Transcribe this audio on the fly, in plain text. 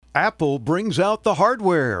Apple brings out the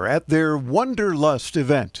hardware at their Wonderlust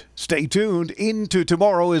event. Stay tuned. Into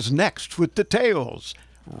Tomorrow is next with details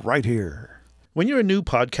right here. When you're a new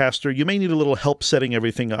podcaster, you may need a little help setting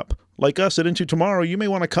everything up. Like us at Into Tomorrow, you may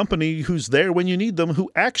want a company who's there when you need them,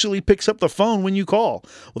 who actually picks up the phone when you call.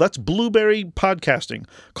 Well, that's Blueberry Podcasting.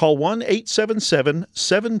 Call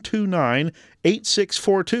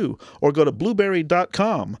 1-877-729-8642 or go to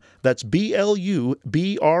blueberry.com. That's BLUBRRY.com.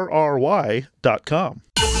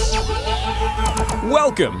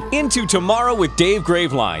 Welcome into Tomorrow with Dave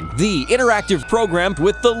Graveline, the interactive program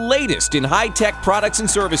with the latest in high-tech products and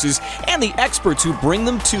services and the experts who bring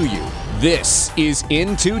them to you. This is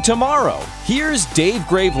Into Tomorrow. Here's Dave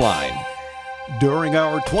Graveline. During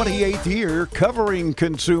our 28th year covering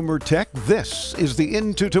consumer tech, this is the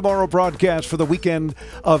Into Tomorrow broadcast for the weekend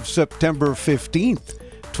of September 15th.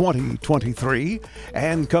 2023,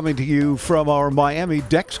 and coming to you from our Miami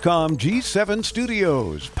Dexcom G7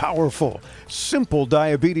 studios. Powerful, simple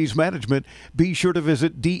diabetes management. Be sure to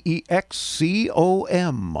visit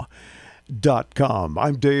DEXCOM.com.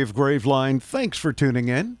 I'm Dave Graveline. Thanks for tuning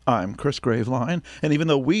in. I'm Chris Graveline. And even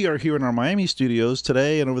though we are here in our Miami studios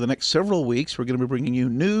today and over the next several weeks, we're going to be bringing you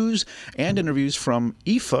news and interviews from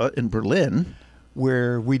IFA in Berlin.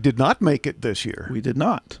 Where we did not make it this year. We did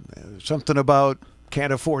not. Something about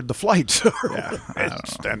can't afford the flights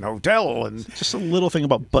and hotel and just a little thing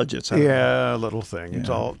about budgets. A little thing. Yeah. It's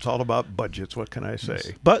all about budgets. What can I say?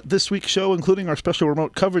 Yes. But this week's show, including our special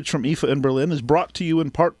remote coverage from IFA in Berlin, is brought to you in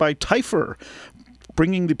part by Typhur,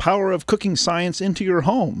 bringing the power of cooking science into your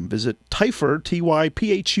home. Visit Typhur,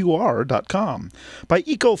 TYPHUR.com. By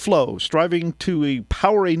EcoFlow, striving to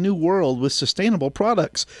power a new world with sustainable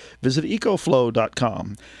products. Visit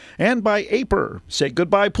EcoFlow.com. And by Aiper, say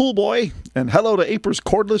goodbye pool boy, and hello to Aiper's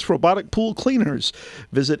cordless robotic pool cleaners.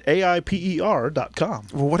 Visit AIPER.com.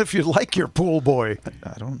 Well, what if you like your pool boy?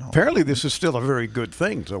 I don't know. Apparently this is still a very good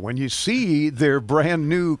thing. So when you see their brand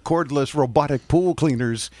new cordless robotic pool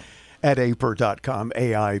cleaners at Aiper.com,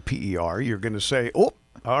 AIPER, you're going to say, oh,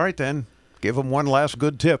 all right then, give them one last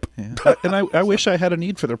good tip. Yeah. And I wish I had a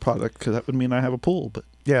need for their product, because that would mean I have a pool. But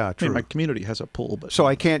yeah, true. My community has a pool. But so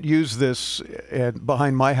I can't use this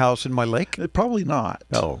behind my house in my lake? Probably not.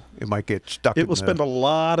 Oh, it might get stuck. It will spend a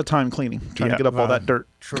lot of time cleaning, trying to get up all that dirt.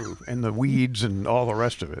 True, and the weeds and all the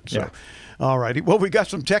rest of it. So. Yeah. All righty. Well, we got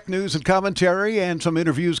some tech news and commentary and some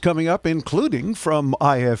interviews coming up, including from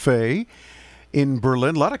IFA in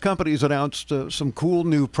Berlin. A lot of companies announced some cool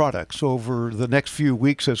new products over the next few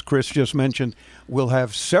weeks. As Chris just mentioned, we'll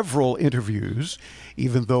have several interviews,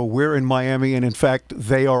 even though we're in Miami, and in fact,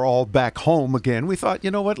 they are all back home again. We thought,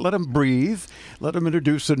 you know what, let them breathe, let them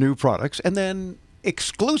introduce the new products, and then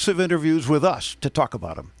exclusive interviews with us to talk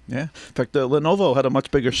about them. Yeah. In fact, Lenovo had a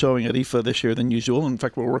much bigger showing at IFA this year than usual. In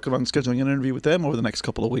fact, we're working on scheduling an interview with them over the next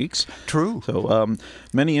couple of weeks. True. So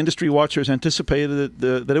many industry watchers anticipated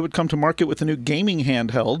that it would come to market with a new gaming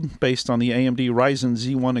handheld based on the AMD Ryzen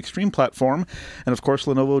Z1 Extreme platform. And of course,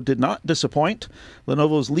 Lenovo did not disappoint.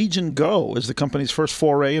 Lenovo's Legion Go is the company's first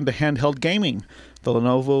foray into handheld gaming. The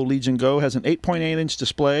Lenovo Legion Go has an 8.8-inch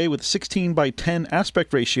display with a 16 by 10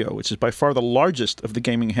 aspect ratio, which is by far the largest of the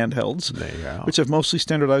gaming handhelds, which have mostly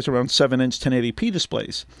standardized around 7-inch 1080p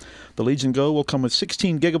displays. The Legion Go will come with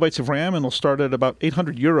 16 gigabytes of RAM and will start at about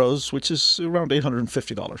 800 euros, which is around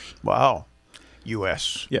 $850. Wow.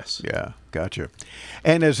 U.S. Yes. Yeah, gotcha.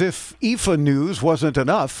 And as if IFA news wasn't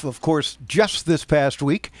enough, of course, just this past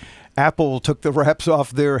week, Apple took the wraps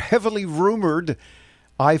off their heavily rumored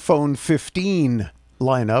iPhone 15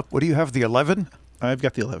 lineup. What do you have, the 11? I've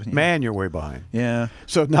got the 11. Yeah. Man, you're way behind. Yeah.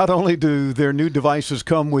 So not only do their new devices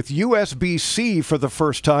come with USB-C for the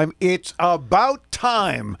first time, it's about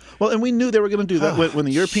time. Well, and we knew they were going to do that when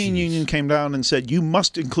the European Union came down and said, you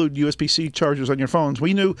must include USB-C chargers on your phones.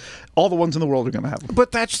 We knew all the ones in the world are going to have them.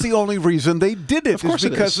 But that's the only reason they did it, of course,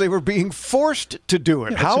 is because they were being forced to do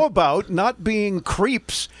it. Yeah, how about not being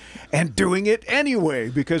creeps and doing it anyway?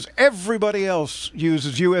 Because everybody else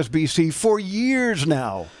uses USB-C for years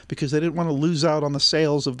now. Because they didn't want to lose out on the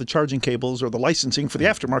sales of the charging cables or the licensing for the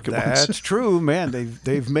aftermarket ones. That's true, man.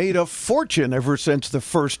 They've made a fortune ever since the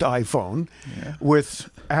first iPhone, with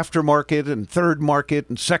aftermarket and third market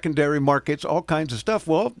and secondary markets, all kinds of stuff.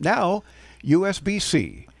 Well, now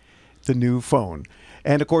USB-C, the new phone.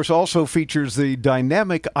 And, of course, also features the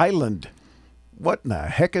Dynamic Island. What in the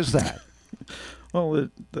heck is that? Well,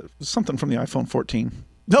 it's something from the iPhone 14,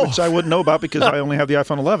 no. Which I wouldn't know about because I only have the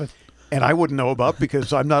iPhone 11. And I wouldn't know about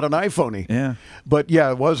because I'm not an iPhoney. Yeah. But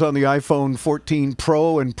yeah, it was on the iPhone 14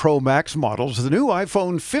 Pro and Pro Max models. The new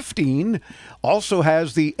iPhone 15 also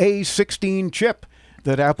has the A16 chip.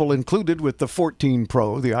 that Apple included with the 14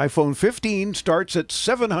 Pro. The iPhone 15 starts at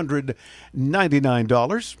 $799,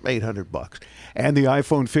 $800, and the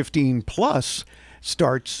iPhone 15 Plus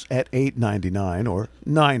starts at $899 or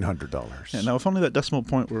 $900. Yeah, now, if only that decimal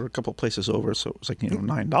point were a couple places over, so it was like,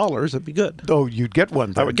 $9, that'd be good. Oh, you'd get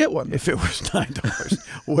one then. I would get one. If it was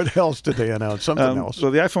 $9. What else did they announce? Something else.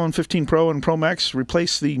 So the iPhone 15 Pro and Pro Max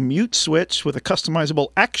replace the mute switch with a customizable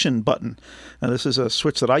action button. Now, this is a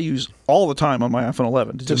switch that I use all the time on my iPhone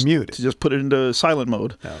 11 to just mute it. To just put it into silent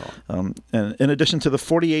mode. Oh. And in addition to the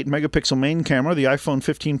 48-megapixel main camera, the iPhone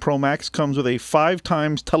 15 Pro Max comes with a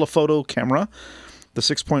 5x telephoto camera. The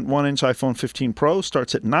 6.1-inch iPhone 15 Pro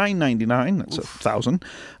starts at $999, that's $1,000,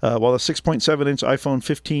 while the 6.7-inch iPhone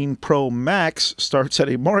 15 Pro Max starts at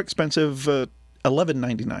a more expensive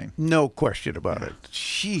 $1199. No question about it.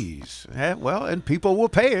 Jeez. Well, and people will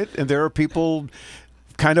pay it, and there are people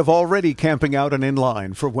kind of already camping out and in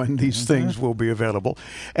line for when these things will be available.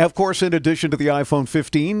 And of course, in addition to the iPhone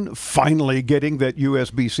 15 finally getting that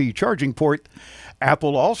USB-C charging port,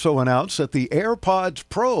 Apple also announced that the AirPods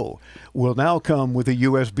Pro will now come with a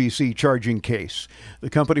USB-C charging case. The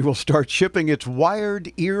company will start shipping its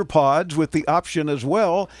wired ear pods with the option as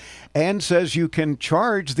well, and says you can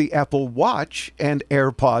charge the Apple Watch and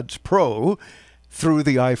AirPods Pro through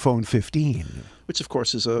the iPhone 15. Which, of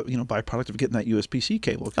course, is a byproduct of getting that USB-C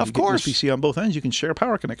cable. Of course. USB-C on both ends, you can share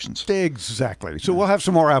power connections. Exactly. So we'll have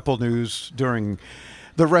some more Apple news during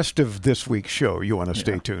the rest of this week's show. You want to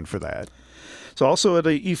stay tuned for that. So also at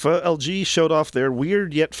IFA, LG showed off their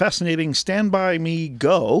weird yet fascinating Stand By Me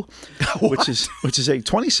Go, which is a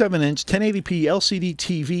 27-inch 1080p LCD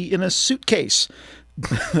TV in a suitcase.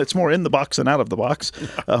 That's more in the box than out of the box.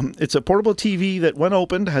 It's a portable TV that, when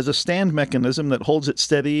opened, has a stand mechanism that holds it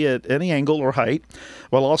steady at any angle or height,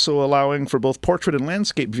 while also allowing for both portrait and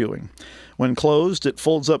landscape viewing. When closed, it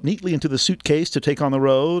folds up neatly into the suitcase to take on the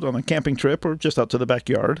road, on a camping trip, or just out to the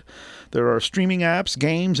backyard. There are streaming apps,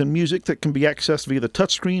 games, and music that can be accessed via the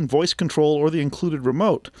touchscreen, voice control, or the included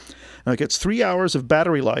remote. Now, it gets 3 hours of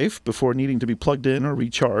battery life before needing to be plugged in or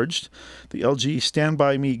recharged. The LG Stand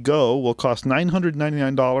By Me Go will cost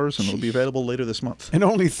 $999, and it'll be available later this month. And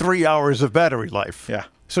only 3 hours of battery life. Yeah.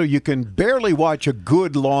 So you can barely watch a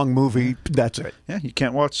good long movie. That's it. Yeah, you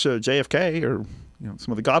can't watch JFK or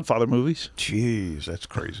some of the Godfather movies. Jeez, that's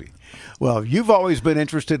crazy. Well, you've always been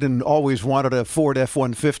interested and always wanted a Ford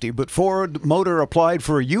F-150, but Ford Motor applied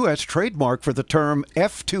for a U.S. trademark for the term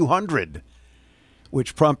F-200,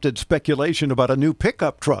 which prompted speculation about a new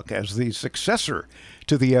pickup truck as the successor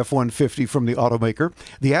to the F-150 from the automaker.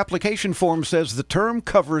 The application form says the term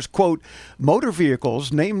covers, quote, motor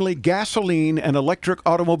vehicles, namely gasoline and electric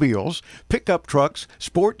automobiles, pickup trucks,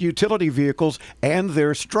 sport utility vehicles, and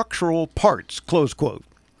their structural parts, close quote.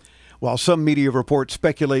 While some media reports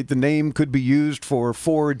speculate the name could be used for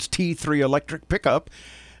Ford's T3 electric pickup,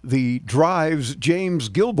 the Drive's James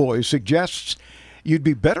Gilboy suggests you'd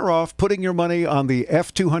be better off putting your money on the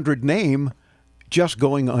F-200 name just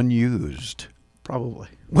going unused. Probably.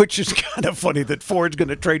 Which is kind of funny that Ford's going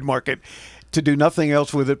to trademark it to do nothing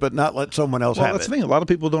else with it but not let someone else have it. Well, that's the thing. A lot of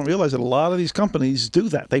people don't realize that a lot of these companies do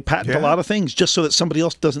that. They patent a lot of things just so that somebody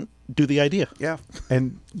else doesn't do the idea. Yeah.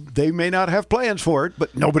 And they may not have plans for it,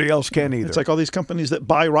 but nobody else can either. It's like all these companies that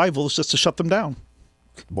buy rivals just to shut them down.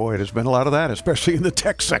 Boy, there's been a lot of that, especially in the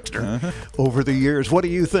tech sector over the years. What do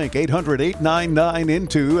you think?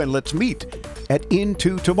 800-899-INTO, and let's meet at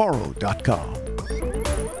intotomorrow.com.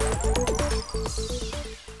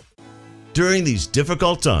 During these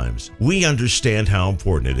difficult times, we understand how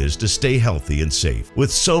important it is to stay healthy and safe. With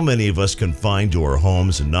so many of us confined to our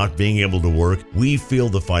homes and not being able to work, we feel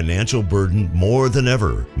the financial burden more than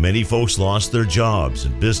ever. Many folks lost their jobs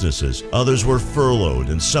and businesses. Others were furloughed,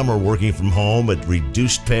 and some are working from home at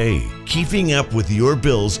reduced pay. Keeping up with your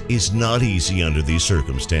bills is not easy under these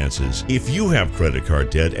circumstances. If you have credit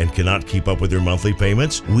card debt and cannot keep up with your monthly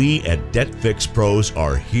payments, we at Debt Fix Pros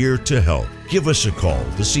are here to help. Give us a call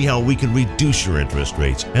to see how we can reduce your interest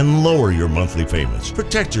rates and lower your monthly payments.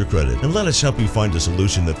 Protect your credit and let us help you find a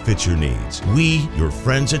solution that fits your needs. We, your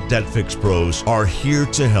friends at Debt Fix Pros, are here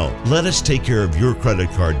to help. Let us take care of your credit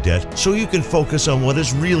card debt so you can focus on what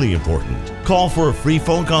is really important. Call for a free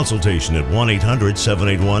phone consultation at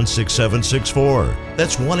 1-800-781-6764.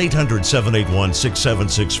 That's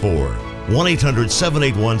 1-800-781-6764.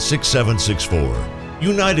 1-800-781-6764.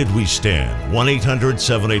 United we stand.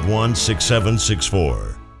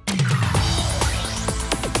 1-800-781-6764.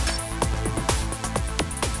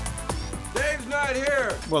 Dave's not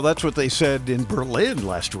here. Well, that's what they said in Berlin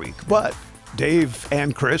last week. But Dave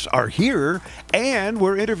and Chris are here, and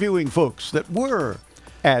we're interviewing folks that were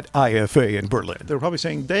at IFA in Berlin. They were probably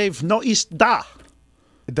saying, Dave, no ist da.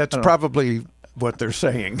 That's probably what they're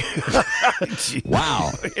saying.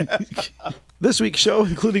 Wow. This week's show,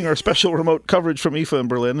 including our special remote coverage from IFA in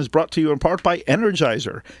Berlin, is brought to you in part by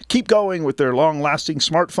Energizer. Keep going with their long-lasting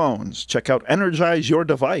smartphones. Check out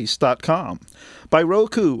energizeyourdevice.com. By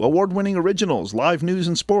Roku, award-winning originals, live news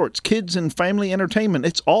and sports, kids and family entertainment.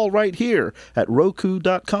 It's all right here at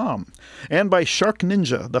Roku.com. And by Shark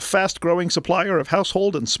Ninja, the fast-growing supplier of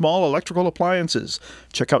household and small electrical appliances.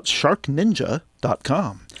 Check out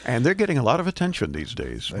sharkninja.com. And they're getting a lot of attention these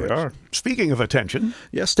days. They are. Speaking of attention.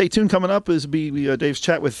 Yes, stay tuned. Coming up is Dave's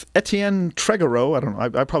chat with Etienne Tregaro. I don't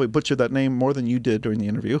know. I probably butchered that name more than you did during the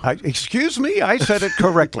interview. Excuse me? I said it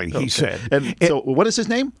correctly, he said. And so what is his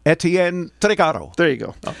name? Etienne Tregaro. There you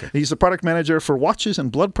go. Okay. He's the product manager for watches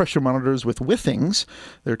and blood pressure monitors with Withings.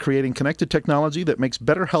 They're creating connected technology that makes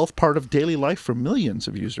better health part of daily life for millions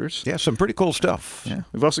of users. Yeah, some pretty cool stuff. Yeah.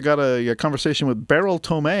 We've also got a conversation with Beryl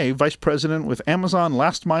Tomei, Vice President with Amazon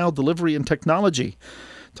Last Mile Delivery and Technology.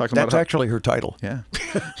 That's actually her title. Yeah.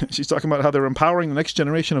 She's talking about how they're empowering the next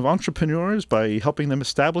generation of entrepreneurs by helping them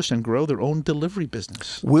establish and grow their own delivery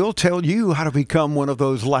business. We'll tell you how to become one of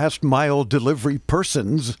those last mile delivery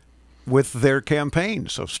persons with their campaign.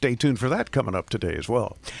 So stay tuned for that coming up today as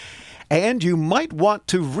well. And you might want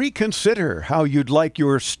to reconsider how you'd like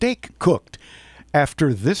your steak cooked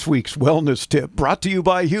after this week's wellness tip brought to you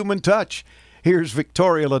by Human Touch. Here's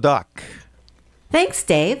Victoria Ladoc. Thanks,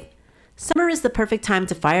 Dave. Summer is the perfect time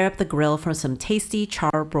to fire up the grill for some tasty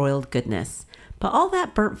char-broiled goodness. But all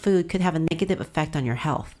that burnt food could have a negative effect on your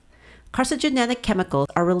health. Carcinogenic chemicals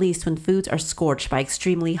are released when foods are scorched by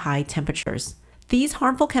extremely high temperatures. These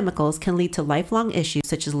harmful chemicals can lead to lifelong issues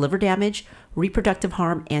such as liver damage, reproductive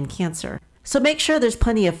harm, and cancer. So make sure there's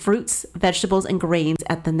plenty of fruits, vegetables, and grains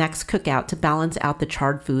at the next cookout to balance out the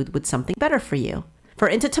charred food with something better for you. For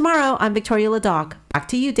Into Tomorrow, I'm Victoria Ladoc. Back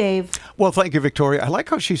to you, Dave. Well, thank you, Victoria. I like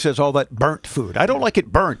how she says all that burnt food. I don't like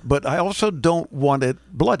it burnt, but I also don't want it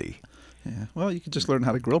bloody. Yeah. Well, you can just learn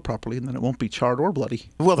how to grill properly, and then it won't be charred or bloody.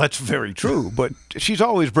 Well, that's very true, but she's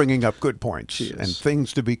always bringing up good points She is. and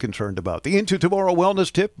things to be concerned about. The Into Tomorrow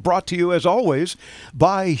Wellness Tip brought to you, as always,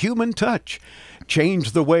 by Human Touch.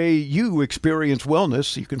 Change the way you experience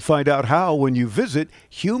wellness. You can find out how when you visit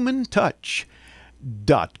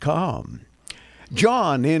humantouch.com.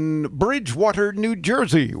 John in Bridgewater, New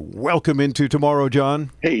Jersey. Welcome Into Tomorrow,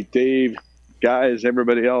 John. Hey, Dave, guys,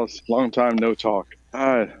 everybody else. Long time no talk.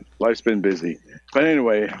 Life's been busy. But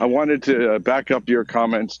anyway, I wanted to back up your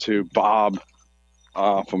comments to Bob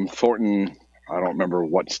from Thornton. I don't remember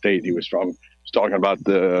what state he was from. He was talking about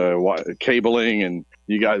the cabling, and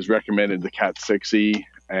you guys recommended the Cat 6E,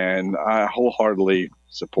 and I wholeheartedly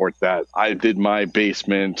support that. I did my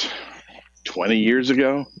basement 20 years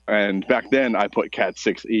ago, and back then I put Cat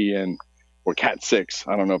 6E in, or Cat 6.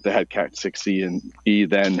 I don't know if they had Cat 6E and E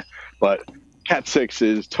then, but Cat 6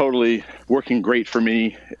 is totally working great for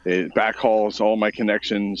me. It backhauls all my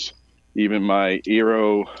connections, even my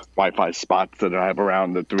Eero Wi-Fi spots that I have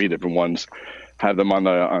around, the 3 different ones, have them on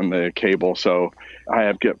the cable. So I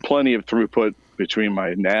have got plenty of throughput between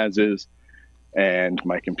my NASs and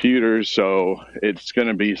my computers. So it's going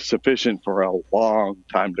to be sufficient for a long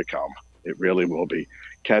time to come. It really will be.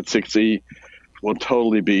 Cat 6E will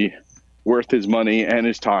totally be worth his money and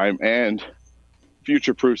his time, and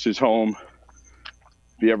future-proofs his home.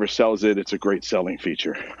 If he ever sells it, it's a great selling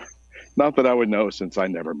feature. Not that I would know, since I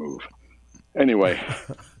never move. Anyway,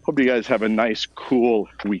 hope you guys have a nice, cool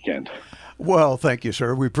weekend. Well, thank you,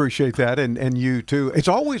 sir. We appreciate that, and you too. It's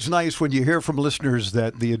always nice when you hear from listeners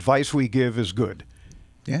that the advice we give is good.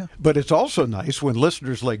 Yeah. But it's also nice when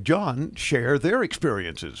listeners like John share their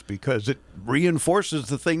experiences, because it reinforces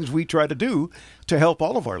the things we try to do to help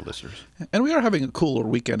all of our listeners. And we are having a cooler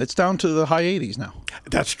weekend. It's down to the high 80s now.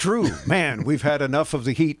 That's true. Man, we've had enough of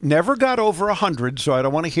the heat. Never got over 100, so I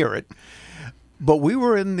don't want to hear it. But we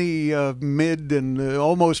were in the mid and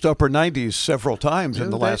almost upper 90s several times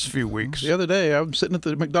in the last few weeks. The other day, I'm sitting at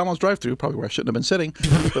the McDonald's drive-thru, probably where I shouldn't have been sitting,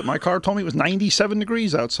 but my car told me it was 97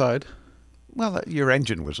 degrees outside. Well, your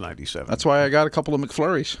engine was 97. That's why I got a couple of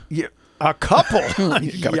McFlurries. Yeah, a couple.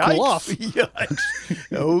 You got to cool off.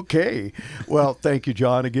 Yikes. Okay. Well, thank you,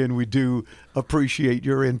 John. Again, we do appreciate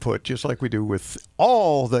your input, just like we do with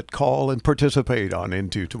all that call and participate on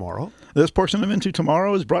Into Tomorrow. This portion of Into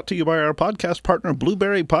Tomorrow is brought to you by our podcast partner,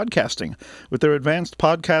 Blueberry Podcasting. With their advanced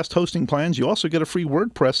podcast hosting plans, you also get a free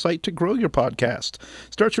WordPress site to grow your podcast.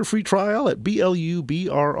 Start your free trial at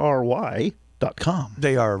BLUBRRY.com.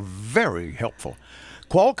 They are very helpful.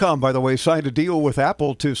 Qualcomm, by the way, signed a deal with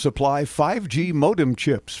Apple to supply 5G modem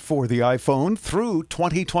chips for the iPhone through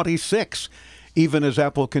 2026, even as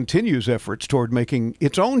Apple continues efforts toward making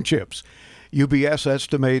its own chips. UBS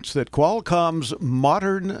estimates that Qualcomm's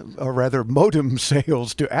modem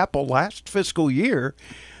sales to Apple last fiscal year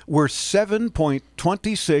were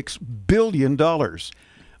 $7.26 billion,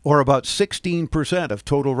 or about 16% of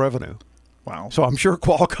total revenue. Wow. So I'm sure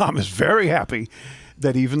Qualcomm is very happy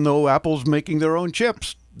that even though Apple's making their own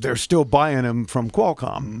chips, they're still buying them from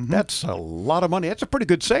Qualcomm. Mm-hmm. That's a lot of money. That's a pretty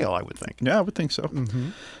good sale, I would think. Yeah, I would think so. Mm-hmm.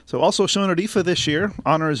 So also shown at IFA this year,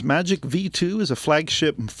 Honor's Magic V2 is a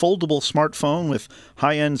flagship foldable smartphone with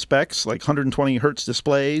high-end specs like 120 hertz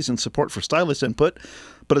displays and support for stylus input,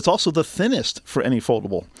 but it's also the thinnest for any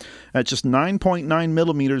foldable. At just 9.9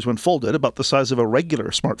 millimeters when folded, about the size of a regular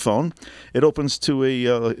smartphone, it opens to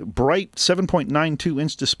a bright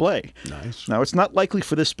 7.92-inch display. Nice. Now, it's not likely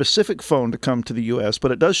for this specific phone to come to the U.S.,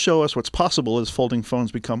 but it does show us what's possible as folding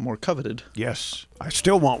phones become more coveted. Yes, I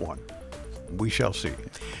still want one. We shall see.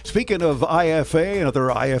 Speaking of IFA, another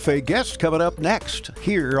IFA guest coming up next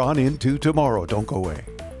here on Into Tomorrow. Don't go away.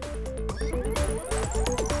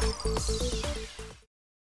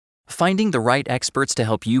 Finding the right experts to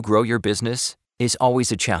help you grow your business is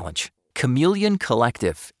always a challenge. Chameleon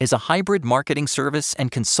Collective is a hybrid marketing service and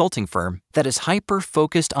consulting firm that is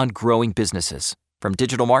hyper-focused on growing businesses, from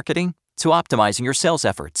digital marketing to optimizing your sales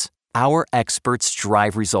efforts. Our experts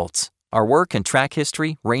drive results. Our work and track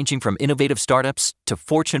history, ranging from innovative startups to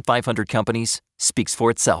Fortune 500 companies, speaks for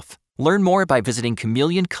itself. Learn more by visiting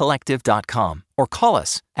chameleoncollective.com or call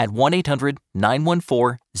us at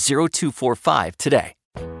 1-800-914-0245 today.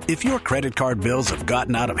 If your credit card bills have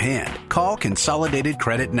gotten out of hand, call Consolidated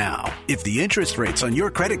Credit now. If the interest rates on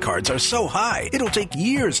your credit cards are so high, it'll take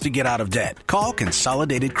years to get out of debt. Call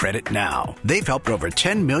Consolidated Credit now. They've helped over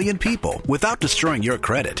 10 million people without destroying your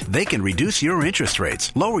credit. They can reduce your interest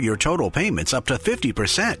rates, lower your total payments up to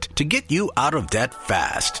 50% to get you out of debt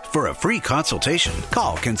fast. For a free consultation,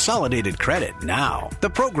 call Consolidated Credit now. The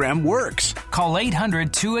program works. Call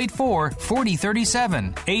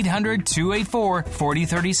 800-284-4037.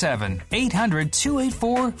 800-284-4037.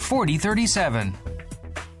 800-284-4037.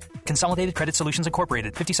 Consolidated Credit Solutions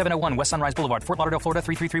Incorporated, 5701 West Sunrise Boulevard, Fort Lauderdale, Florida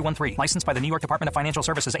 33313. Licensed by the New York Department of Financial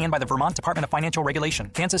Services and by the Vermont Department of Financial Regulation.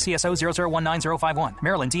 Kansas CSO 0019051.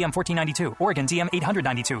 Maryland DM 1492. Oregon DM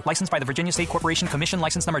 892. Licensed by the Virginia State Corporation Commission,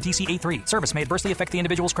 license number DC83. Service may adversely affect the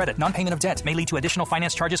individual's credit. Non-payment of debt may lead to additional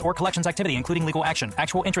finance charges or collections activity, including legal action.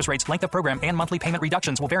 Actual interest rates, length of program, and monthly payment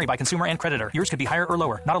reductions will vary by consumer and creditor. Yours could be higher or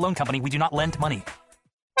lower. Not a loan company. We do not lend money.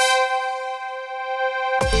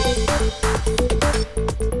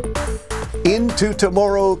 Into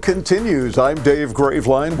Tomorrow continues. I'm Dave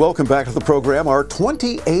Graveline. Welcome back to the program. Our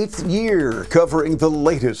 28th year covering the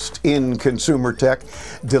latest in consumer tech.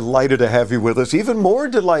 Delighted to have you with us. Even more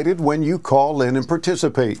delighted when you call in and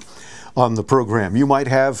participate on the program. You might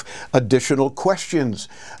have additional questions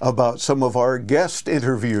about some of our guest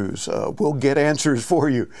interviews. We'll get answers for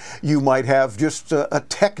you. You might have just a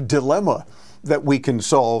tech dilemma that we can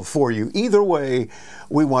solve for you. Either way,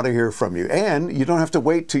 we want to hear from you. And you don't have to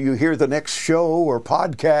wait till you hear the next show or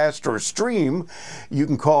podcast or stream. You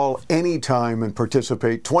can call anytime and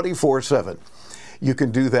participate 24/7. You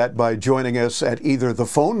can do that by joining us at either the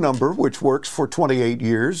phone number, which works for 28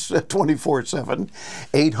 years, 24/7,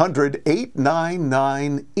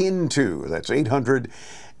 800-899-INTO. That's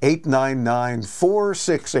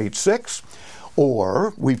 800-899-4686.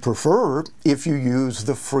 Or we prefer if you use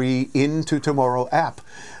the free Into Tomorrow app,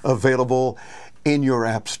 available in your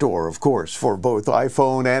app store, of course, for both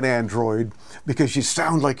iPhone and Android, because you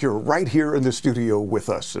sound like you're right here in the studio with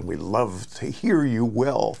us, and we love to hear you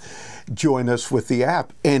well. Join us with the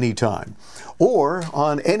app anytime, or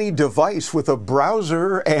on any device with a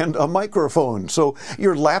browser and a microphone. So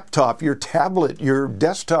your laptop, your tablet, your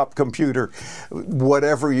desktop computer,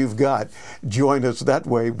 whatever you've got, join us that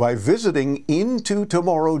way by visiting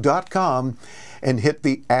intotomorrow.com and hit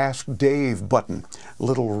the Ask Dave button,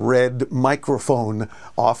 little red microphone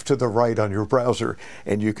off to the right on your browser,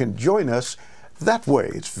 and you can join us that way.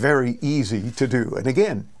 It's very easy to do. And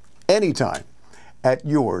again, anytime, at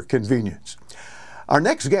your convenience. Our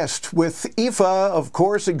next guest with IFA, of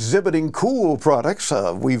course, exhibiting cool products.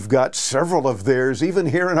 We've got several of theirs, even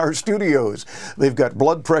here in our studios. They've got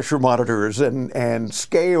blood pressure monitors and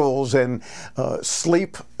scales and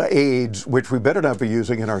sleep aids, which we better not be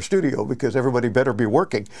using in our studio because everybody better be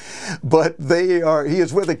working. But he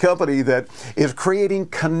is with a company that is creating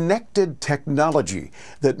connected technology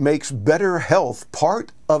that makes better health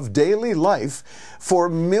part of daily life for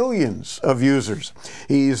millions of users.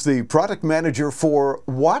 He's the product manager for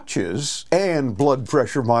watches and blood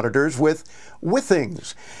pressure monitors with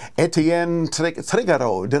Withings. Etienne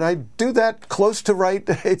Tregaro. Did I do that close to right,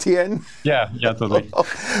 Etienne? Yeah, totally.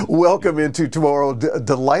 Welcome into Tomorrow.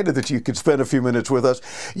 Delighted that you could spend a few minutes with us.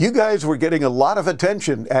 You guys were getting a lot of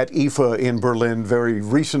attention at IFA in Berlin very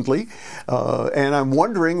recently, and I'm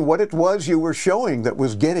wondering what it was you were showing that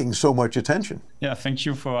was getting so much attention. Yeah, thank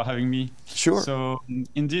you for having me. Sure. So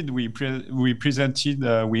indeed, we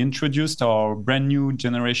introduced our brand new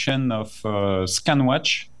generation of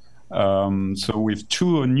ScanWatch. So with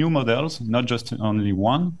two new models, not just only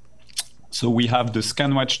one. So we have the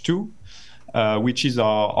ScanWatch 2, which is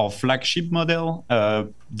our flagship model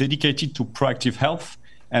dedicated to proactive health.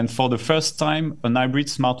 And for the first time, an hybrid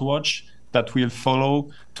smartwatch that will follow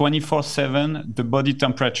 24/7 the body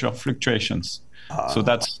temperature fluctuations. So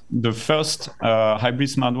that's the first hybrid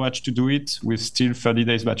smartwatch to do it with still 30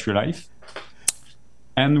 days battery life.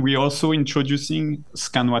 And we're also introducing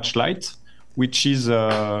ScanWatch Lite, which is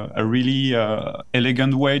a really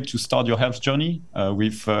elegant way to start your health journey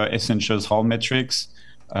with essentials, heart metrics,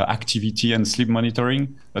 activity and sleep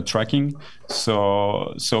monitoring, tracking.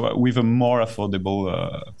 So with a more affordable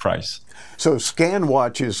price. So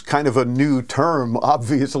ScanWatch is kind of a new term,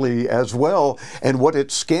 obviously, as well. And what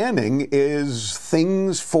it's scanning is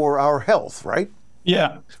things for our health, right?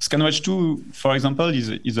 Yeah. ScanWatch 2, for example,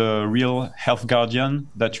 is a real health guardian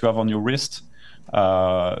that you have on your wrist.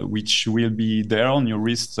 Which will be there on your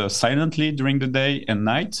wrist silently during the day and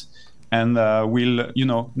night, and will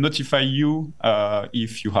notify you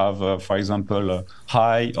if you have, for example,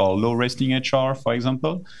 high or low resting HR, for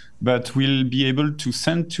example. But will be able to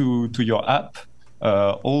send to your app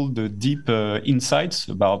all the deep insights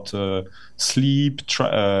about sleep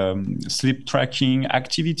tracking,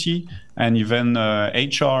 activity, and even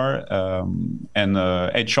HR and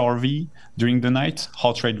HRV during the night,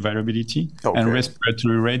 heart rate variability, and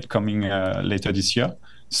respiratory rate coming later this year.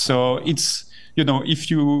 So it's, if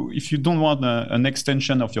you don't want an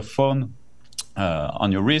extension of your phone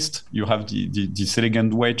on your wrist, you have this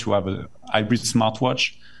elegant way to have a hybrid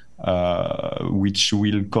smartwatch, which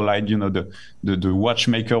will collide, the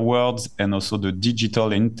watchmaker worlds and also the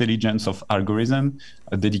digital intelligence of algorithm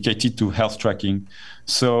dedicated to health tracking.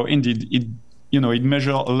 So indeed, it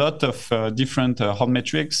measures a lot of different heart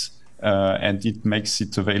metrics, and it makes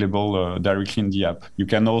it available directly in the app. You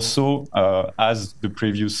can also, as the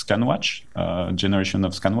previous ScanWatch, generation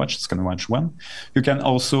of ScanWatch 1, you can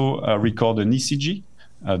also record an ECG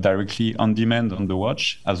directly on demand on the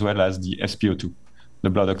watch, as well as the SpO2. The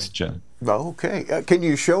blood oxygen. Okay. Can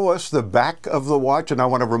you show us the back of the watch? And I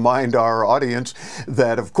want to remind our audience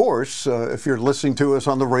that, of course, if you're listening to us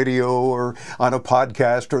on the radio or on a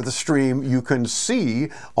podcast or the stream, you can see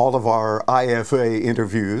all of our IFA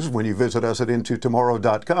interviews when you visit us at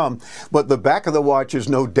intotomorrow.com. But the back of the watch is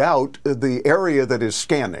no doubt the area that is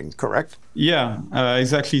scanning, correct? Yeah,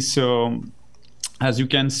 exactly. So as you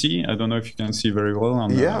can see, I don't know if you can see very well.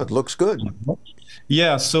 It looks good.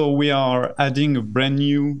 Yeah, so we are adding a brand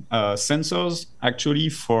new sensors actually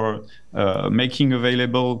for making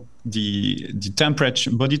available the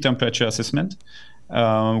body temperature assessment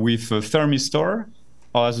with a thermistor,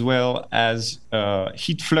 as well as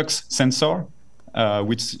heat flux sensor,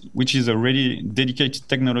 which is a really dedicated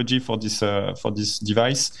technology for this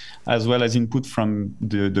device, as well as input from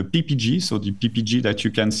the PPG, so the PPG that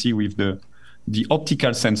you can see with the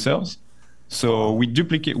optical sensors. So we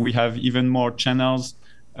have even more channels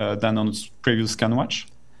than on previous ScanWatch.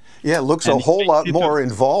 Yeah, it looks a whole lot more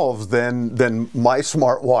involved than my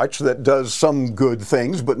smartwatch that does some good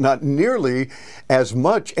things, but not nearly as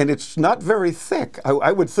much. And it's not very thick.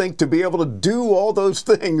 I would think to be able to do all those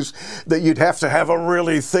things that you'd have to have a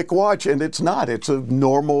really thick watch, and it's not. It's a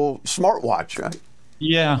normal smartwatch, right?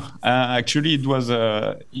 Yeah, actually, it was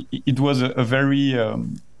a very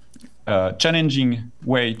challenging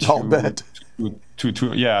way to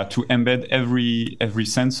embed every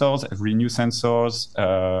sensors, every new sensors,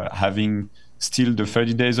 having still the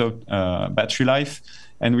 30 days of battery life,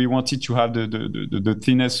 and we wanted to have the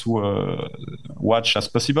thinnest watch as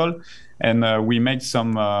possible, and we made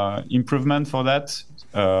some improvement for that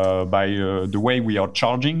by the way we are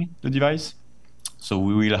charging the device. So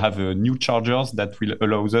we will have new chargers that will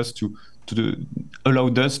allow us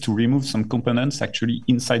to remove some components actually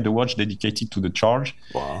inside the watch dedicated to the charge.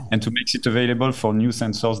 Wow. And to make it available for new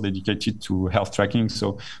sensors dedicated to health tracking.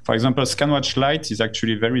 So, for example, ScanWatch Lite is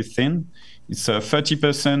actually very thin. It's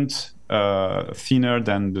 30% thinner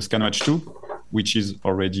than the ScanWatch 2, which is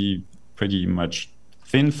already pretty much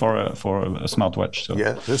thing for a smartwatch. So.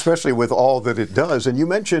 Yeah, especially with all that it does. And you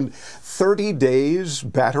mentioned 30 days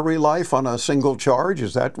battery life on a single charge.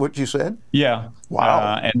 Is that what you said? Yeah.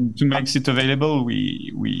 Wow. And to make it available,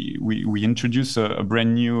 we introduced a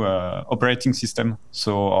brand new operating system.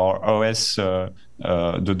 So our OS,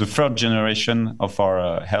 the third generation of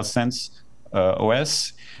our HealthSense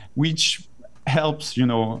OS, which helps,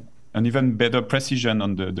 an even better precision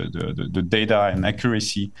on the data and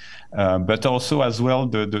accuracy, but also as well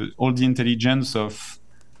all the intelligence of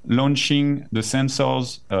launching the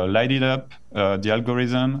sensors, light it up, the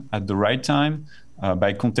algorithm at the right time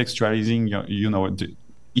by contextualizing,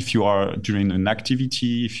 if you are during an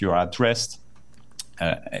activity, if you are at rest,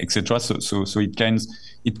 etc. So it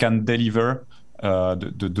can deliver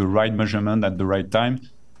the right measurement at the right time,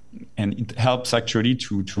 and it helps actually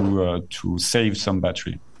to save some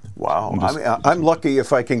battery. Wow. I mean, I'm lucky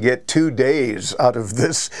if I can get 2 days out of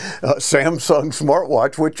this Samsung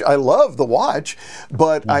smartwatch, which I love the watch,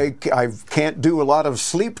 but I can't do a lot of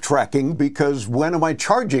sleep tracking because when am I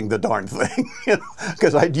charging the darn thing?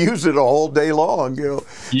 Because I'd use it all day long.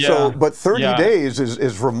 Yeah. So, but 30 days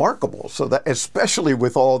is remarkable. So that, especially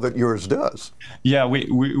with all that yours does. Yeah,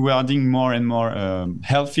 we're adding more and more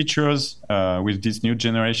health features with this new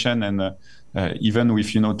generation, and even with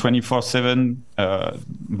 24/7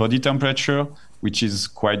 body temperature, which is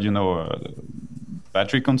quite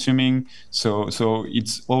battery consuming. So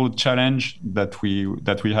it's all challenge that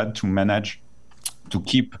we had to manage to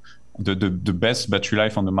keep the best battery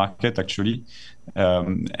life on the market actually,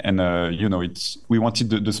 we wanted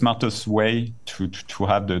the smartest way to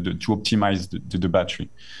have to optimize the battery,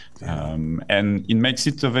 and it makes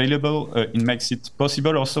it available. It makes it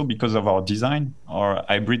possible also because of our design, our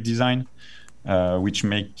hybrid design. Which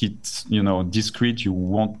make it, discrete. You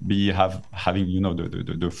won't be having,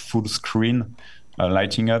 the full screen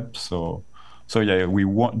lighting up. So yeah, we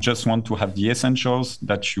just want to have the essentials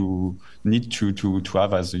that you need to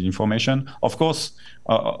have as the information. Of course,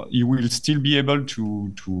 you will still be able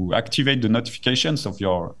to activate the notifications of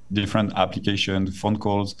your different applications, phone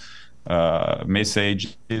calls,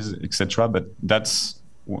 messages, etc. But that's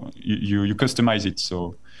you customize it.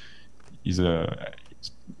 So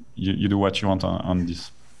you do what you want on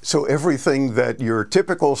this. So everything that your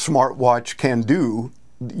typical smartwatch can do,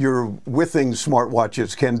 your Withings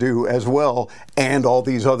smartwatches can do as well, and all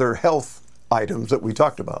these other health items that we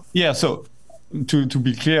talked about. Yeah, so to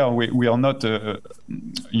be clear, we are not,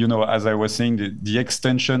 as I was saying, the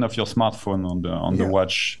extension of your smartphone on the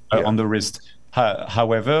watch, on the wrist.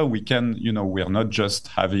 However, we can, we are not just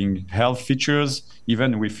having health features,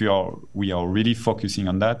 even if we are really focusing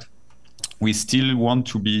on that. We still want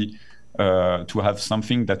to be to have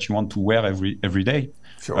something that you want to wear every day.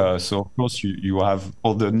 Sure. So of course you have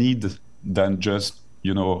other need than just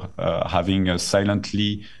having a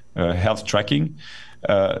silently health tracking.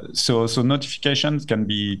 So notifications can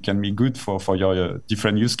be good for your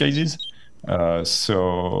different use cases.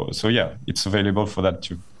 So yeah, it's available for that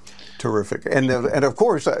too. Terrific. And of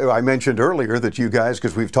course, I mentioned earlier that you guys,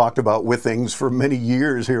 because we've talked about Withings for many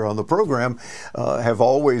years here on the program, have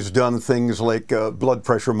always done things like blood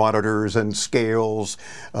pressure monitors and scales.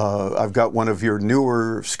 I've got one of your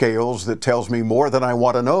newer scales that tells me more than I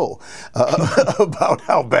want to know about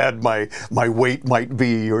how bad my weight might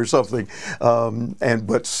be or something.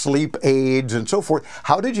 But sleep aids and so forth.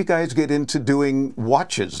 How did you guys get into doing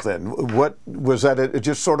watches then? What was that?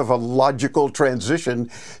 Just sort of a logical transition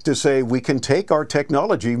to say, we can take our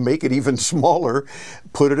technology, make it even smaller,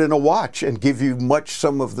 put it in a watch, and give you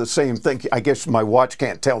some of the same thing. I guess my watch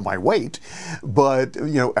can't tell my weight, but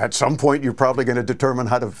at some point you're probably going to determine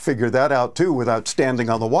how to figure that out too without standing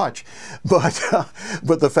on the watch. But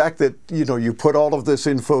the fact that you put all of this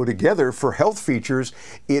info together for health features,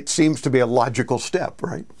 it seems to be a logical step,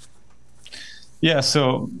 right? Yeah,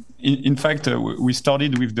 so in fact, we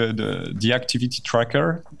started with the activity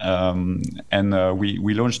tracker, and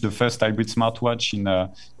we launched the first hybrid smartwatch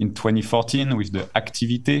in 2014 with the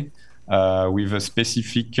Activité, with a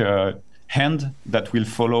specific hand that will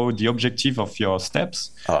follow the objective of your steps.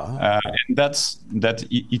 And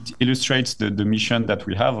it illustrates the mission that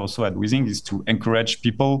we have also at Withings, is to encourage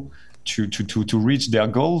people to reach their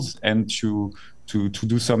goals and to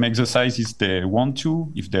do some exercises they want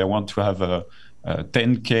to, if they want to have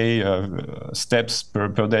 10K steps per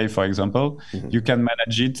day, for example. Mm-hmm. You can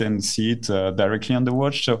manage it and see it directly on the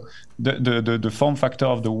watch. So the form factor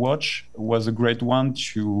of the watch was a great one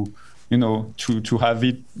to have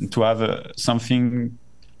something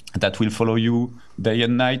that will follow you day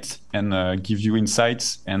and night and give you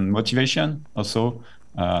insights and motivation also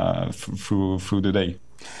through the day.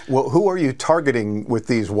 Well, who are you targeting with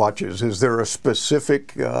these watches? Is there a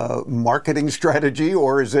specific marketing strategy,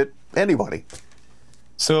 or is it anybody?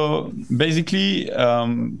 So basically,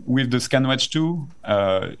 with the ScanWatch 2,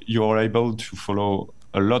 you are able to follow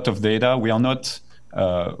a lot of data. We are not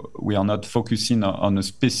focusing on a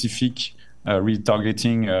specific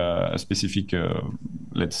retargeting a specific,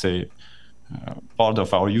 let's say, part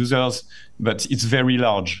of our users, but it's very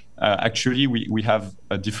large. Actually, we have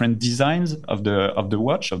different designs of the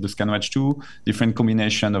watch, of the ScanWatch 2, different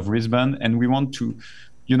combination of wristband, and we want to,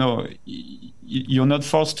 you're not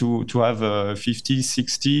forced to have 50,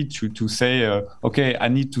 60 to say, okay, I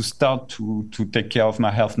need to start to take care of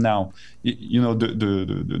my health now.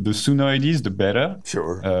 The sooner it is, the better.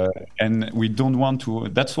 Sure. And we don't want to.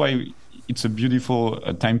 That's why it's a beautiful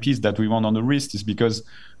timepiece that we want on the wrist, is because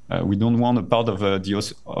we don't want a part of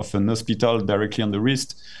an hospital directly on the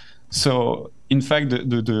wrist. So in fact,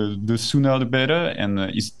 the sooner the better, and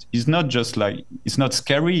it's not just like, it's not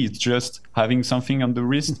scary. It's just having something on the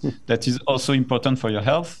wrist that is also important for your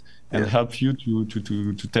health and help you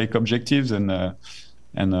to take objectives and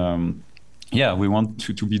we want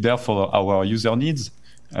to be there for our user needs.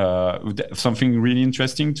 Something really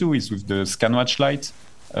interesting too is with the ScanWatch Lite.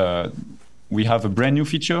 We have a brand new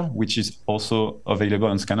feature, which is also available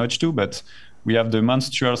on ScanWatch 2, but we have the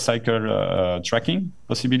menstrual cycle tracking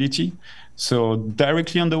possibility. So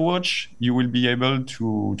directly on the watch, you will be able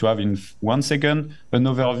to have in 1 second an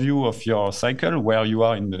overview of your cycle, where you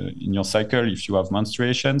are in your cycle if you have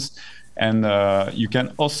menstruations. And you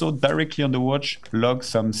can also directly on the watch log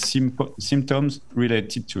some symptoms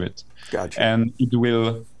related to it. Gotcha. And it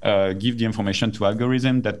will give the information to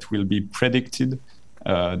algorithm that will be predicted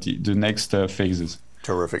the next phases.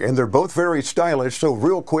 Terrific. And they're both very stylish. So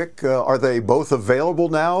real quick, are they both available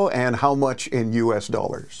now, and how much in US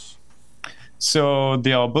dollars? So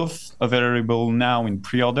they are both available now in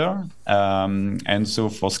pre-order. And so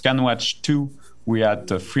for ScanWatch 2, we at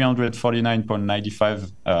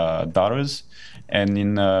 $349.95. And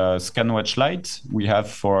in ScanWatch Lite, we have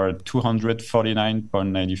for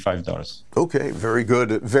 $249.95. Okay, very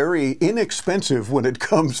good. Very inexpensive when it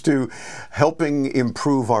comes to helping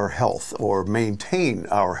improve our health or maintain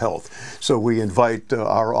our health. So we invite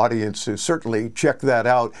our audience to certainly check that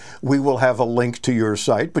out. We will have a link to your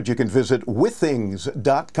site, but you can visit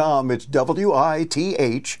withings.com. It's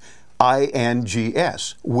WITHINGS,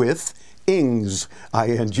 with ings.com.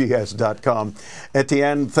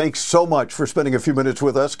 Etienne, thanks so much for spending a few minutes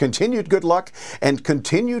with us. Continued good luck and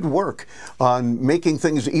continued work on making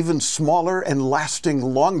things even smaller and lasting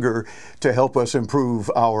longer to help us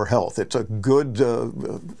improve our health. It's a good,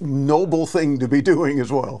 noble thing to be doing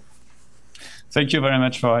as well. Thank you very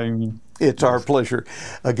much for having me. It's our pleasure.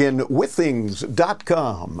 Again,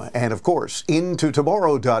 withings.com, and of course,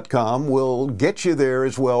 intotomorrow.com will get you there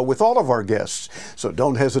as well with all of our guests. So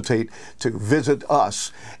don't hesitate to visit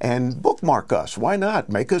us and bookmark us. Why not?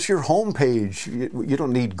 Make us your homepage. You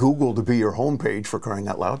don't need Google to be your homepage, for crying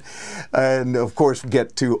out loud. And of course,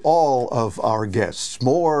 get to all of our guests.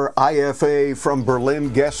 More IFA from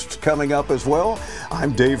Berlin guests coming up as well.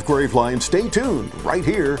 I'm Dave Graveline. Stay tuned right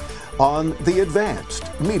here on the Advanced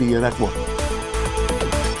Media Network.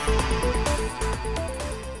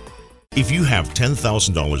 If you have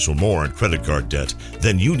 $10,000 or more in credit card debt,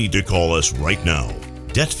 then you need to call us right now.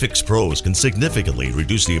 DebtFix Pros can significantly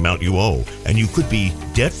reduce the amount you owe, and you could be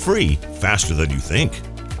debt-free faster than you think.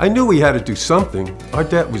 I knew we had to do something. Our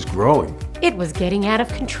debt was growing. It was getting out of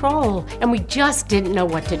control, and we just didn't know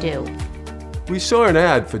what to do. We saw an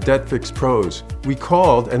ad for DebtFix Pros. We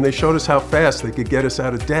called, and they showed us how fast they could get us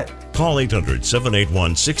out of debt. Call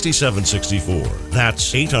 800-781-6764.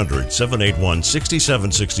 That's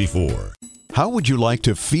 800-781-6764. How would you like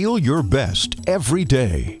to feel your best every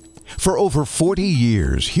day? For over 40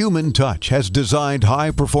 years, Human Touch has designed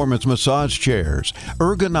high-performance massage chairs,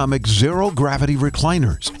 ergonomic zero-gravity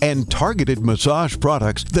recliners, and targeted massage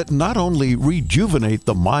products that not only rejuvenate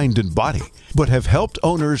the mind and body, but have helped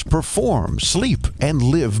owners perform, sleep, and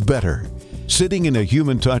live better. Sitting in a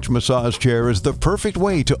Human Touch massage chair is the perfect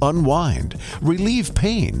way to unwind, relieve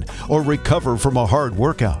pain, or recover from a hard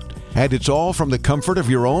workout. And it's all from the comfort of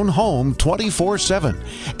your own home 24/7.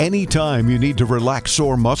 Anytime you need to relax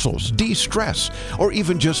sore muscles, de-stress, or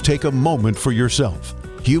even just take a moment for yourself.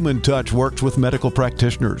 Human Touch works with medical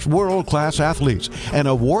practitioners, world-class athletes, and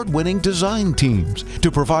award-winning design teams to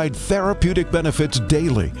provide therapeutic benefits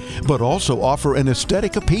daily, but also offer an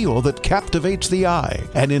aesthetic appeal that captivates the eye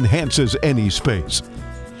and enhances any space.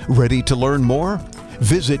 Ready to learn more?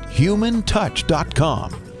 Visit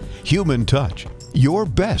humantouch.com. Human Touch. Your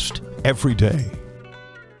best every day.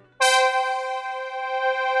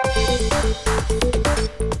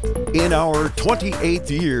 In our 28th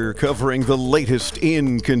year covering the latest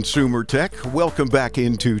in consumer tech, welcome back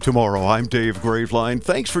into Tomorrow. I'm Dave Graveline.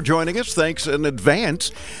 Thanks for joining us. Thanks in advance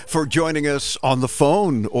for joining us on the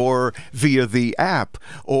phone or via the app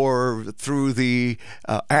or through the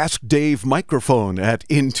Ask Dave microphone at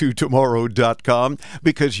intotomorrow.com,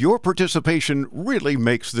 because your participation really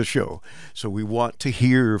makes the show. So we want to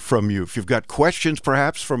hear from you. If you've got questions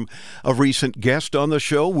perhaps from a recent guest on the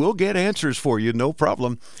show, we'll get answers for you, no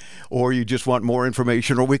problem. Or you just want more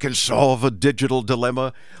information, or we can solve a digital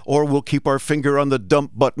dilemma, or we'll keep our finger on the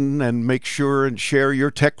dump button and make sure and share your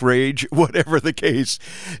tech rage, whatever the case.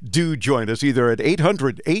 Do join us either at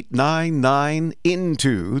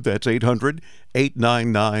 800-899-INTO, that's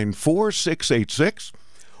 800-899-4686,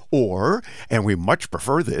 or, and we much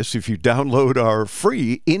prefer this, if you download our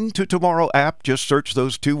free Into Tomorrow app, just search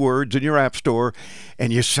those two words in your app store,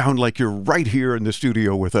 and you sound like you're right here in the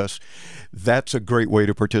studio with us. That's a great way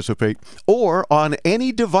to participate. Or on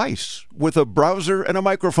any device with a browser and a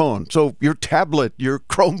microphone. So your tablet, your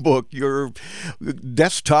Chromebook, your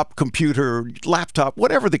desktop computer, laptop,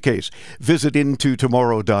 whatever the case, visit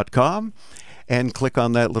intotomorrow.com and click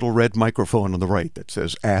on that little red microphone on the right that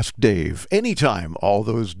says Ask Dave. Anytime, all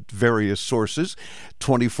those various sources,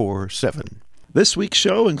 24/7. This week's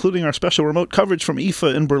show, including our special remote coverage from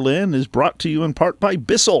IFA in Berlin, is brought to you in part by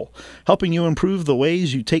Bissell, helping you improve the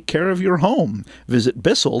ways you take care of your home. Visit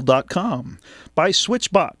Bissell.com. By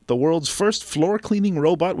SwitchBot, the world's first floor cleaning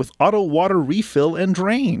robot with auto water refill and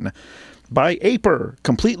drain. By Aiper,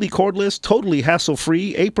 completely cordless, totally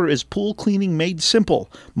hassle-free. Aiper is pool cleaning made simple.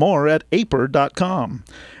 More at Aiper.com.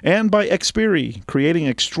 And by Xperi, creating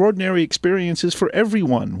extraordinary experiences for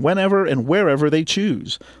everyone, whenever and wherever they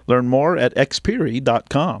choose. Learn more at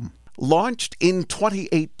Xperi.com. Launched in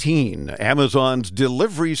 2018, Amazon's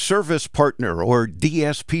Delivery Service Partner, or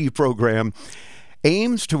DSP program,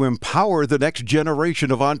 aims to empower the next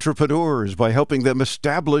generation of entrepreneurs by helping them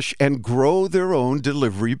establish and grow their own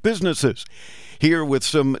delivery businesses. Here with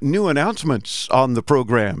some new announcements on the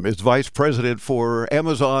program is Vice President for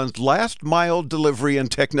Amazon's Last Mile Delivery and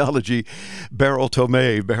Technology, Beryl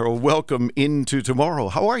Tomei. Beryl, welcome into Tomorrow.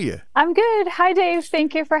 How are you? I'm good. Hi, Dave.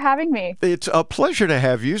 Thank you for having me. It's a pleasure to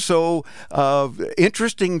have you. So,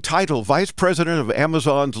 interesting title, Vice President of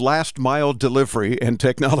Amazon's Last Mile Delivery and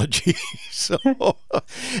Technology. So,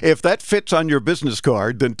 if that fits on your business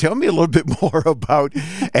card, then tell me a little bit more about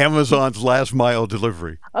Amazon's Last Mile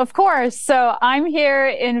Delivery. Of course. So, I'm here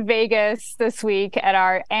in Vegas this week at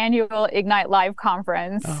our annual Ignite Live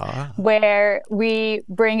conference, where we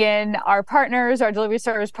bring in our partners, our delivery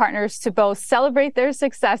service partners, to both celebrate their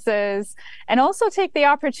successes and also take the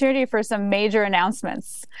opportunity for some major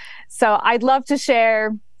announcements. So I'd love to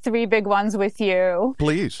share three big ones with you.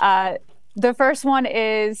 Please. The first one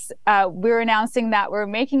is we're announcing that we're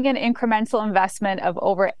making an incremental investment of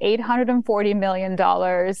over $840 million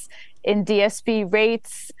in DSP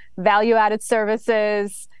rates, value-added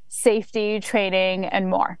services, safety, training, and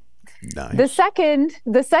more. Nice. The second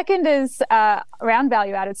is around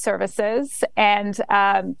value-added services, and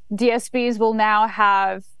DSPs will now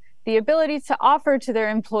have the ability to offer to their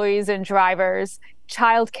employees and drivers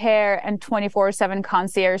childcare and 24/7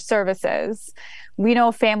 concierge services. We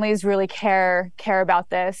know families really care about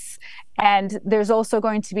this. And there's also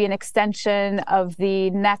going to be an extension of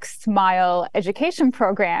the Next Mile education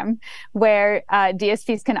program where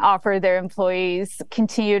DSPs can offer their employees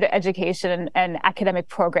continued education and academic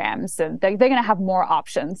programs. And they're going to have more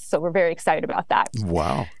options. So we're very excited about that.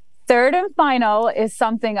 Wow. Third and final is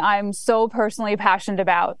something I'm so personally passionate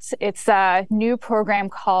about. It's a new program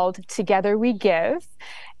called Together We Give.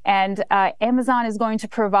 And Amazon is going to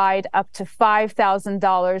provide up to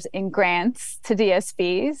 $5,000 in grants to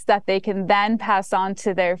DSPs that they can then pass on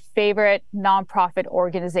to their favorite nonprofit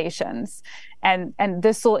organizations. And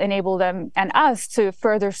this will enable them and us to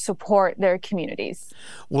further support their communities.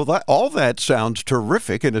 Well, all that sounds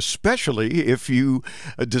terrific, and especially if you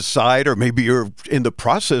decide, or maybe you're in the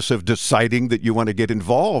process of deciding that you want to get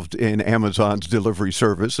involved in Amazon's delivery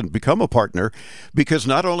service and become a partner, because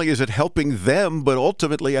not only is it helping them, but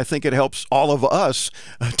ultimately I think it helps all of us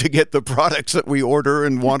to get the products that we order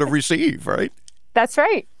and want to receive, right? That's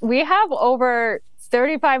right. We have over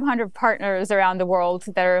 3,500 partners around the world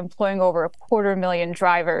that are employing over 250,000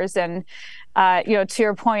 drivers. And, to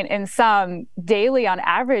your point, in some daily on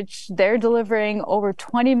average, they're delivering over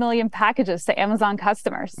 20 million packages to Amazon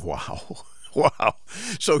customers. Wow. Wow.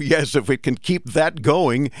 So, yes, if we can keep that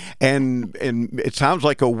going, and it sounds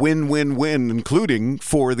like a win-win-win, including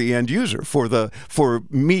for the end user, for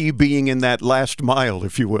me being in that last mile,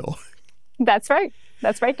 if you will. That's right.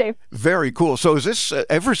 That's right, Dave. Very cool. So is this,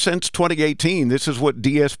 ever since 2018, this is what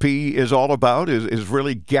DSP is all about, is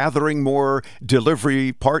really gathering more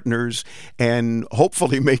delivery partners and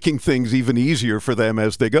hopefully making things even easier for them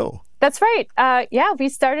as they go. That's right. We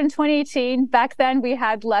started in 2018. Back then, we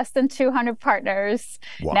had less than 200 partners.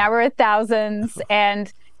 Wow. Now we're at thousands.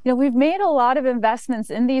 And we've made a lot of investments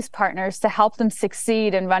in these partners to help them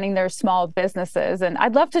succeed in running their small businesses. And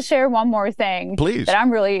I'd love to share one more thing, please, that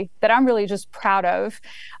I'm really just proud of.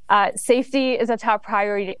 Safety is a top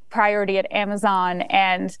priority at Amazon,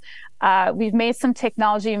 and we've made some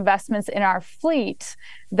technology investments in our fleet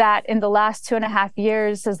that in the last 2.5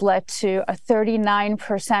 years has led to a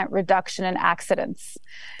 39% reduction in accidents.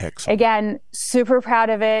 Excellent. Again, super proud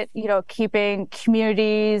of it, keeping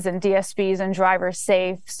communities and DSPs and drivers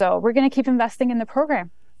safe. So we're going to keep investing in the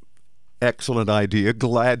program. Excellent idea.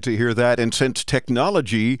 Glad to hear that. And since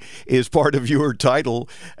technology is part of your title,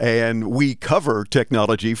 and we cover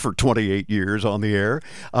technology for 28 years on the air,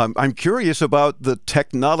 I'm curious about the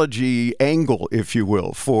technology angle, if you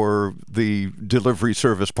will, for the delivery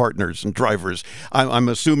service partners and drivers. I'm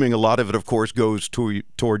assuming a lot of it, of course, goes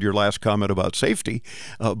toward your last comment about safety.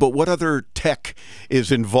 But what other tech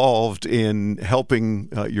is involved in helping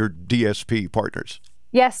your DSP partners?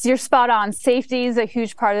 Yes, you're spot on. Safety is a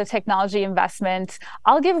huge part of the technology investment.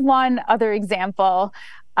 I'll give one other example.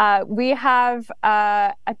 We have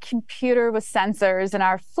a computer with sensors in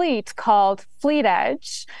our fleet called Fleet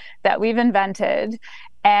Edge that we've invented.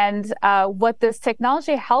 And what this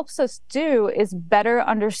technology helps us do is better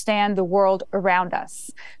understand the world around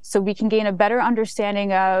us. So we can gain a better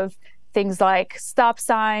understanding of things like stop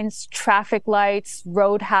signs, traffic lights,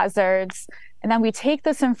 road hazards. And then we take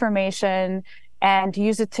this information and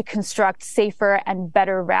use it to construct safer and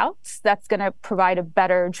better routes that's going to provide a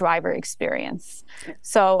better driver experience.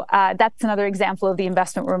 So that's another example of the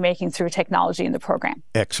investment we're making through technology in the program.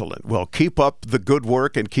 Excellent. Well, keep up the good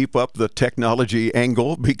work and keep up the technology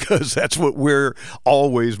angle, because that's what we're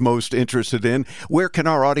always most interested in. Where can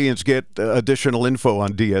our audience get additional info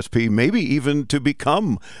on DSP, maybe even to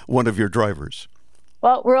become one of your drivers?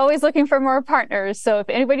 Well, we're always looking for more partners. So if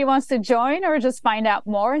anybody wants to join or just find out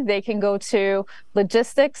more, they can go to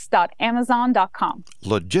logistics.amazon.com.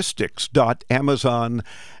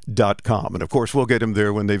 Logistics.amazon.com. And of course, we'll get them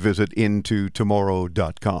there when they visit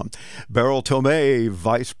intotomorrow.com. Beryl Tomei,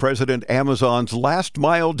 Vice President, Amazon's Last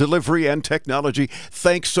Mile Delivery and Technology.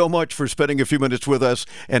 Thanks so much for spending a few minutes with us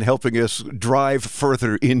and helping us drive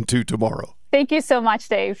further into tomorrow. Thank you so much,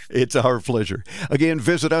 Dave. It's our pleasure. Again,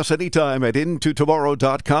 visit us anytime at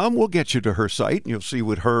intotomorrow.com. We'll get you to her site, and you'll see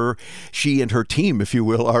what she and her team, if you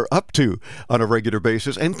will, are up to on a regular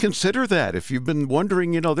basis. And consider that. If you've been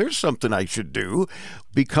wondering, there's something I should do,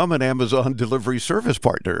 become an Amazon delivery service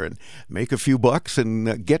partner and make a few bucks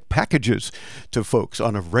and get packages to folks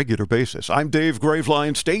on a regular basis. I'm Dave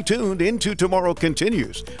Graveline. Stay tuned. Into Tomorrow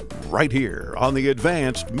continues right here on the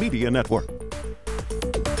Advanced Media Network.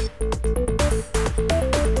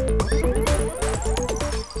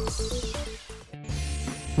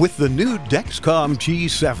 With the new Dexcom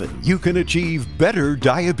G7, you can achieve better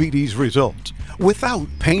diabetes results without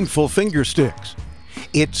painful finger sticks.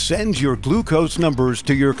 It sends your glucose numbers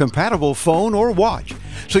to your compatible phone or watch,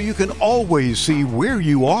 so you can always see where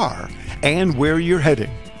you are and where you're heading.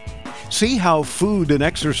 See how food and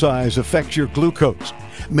exercise affect your glucose,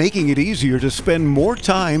 making it easier to spend more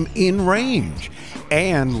time in range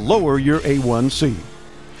and lower your A1C.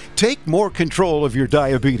 Take more control of your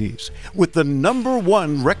diabetes with the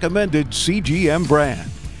 #1 recommended CGM brand.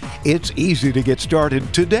 It's easy to get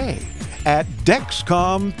started today at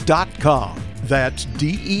Dexcom.com. That's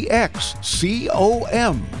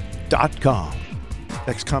DEXCOM.com.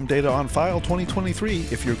 Dexcom data on file 2023.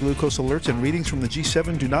 If your glucose alerts and readings from the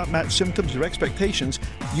G7 do not match symptoms or expectations,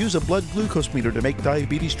 use a blood glucose meter to make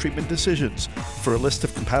diabetes treatment decisions. For a list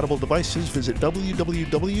of compatible devices, visit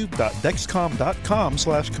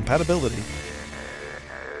www.dexcom.com/compatibility.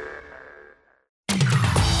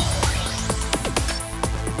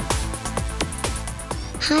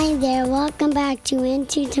 Hi there, welcome back to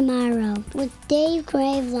Into Tomorrow with Dave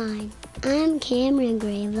Graveline. I'm Cameron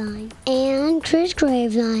Graveline and Chris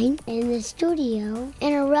Graveline in the studio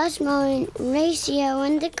and a Russ Mauricio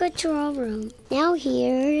in the control room. Now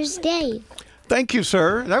here's Dave. Thank you,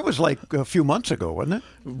 sir. That was like a few months ago, wasn't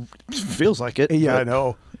it? Feels like it. Yeah, I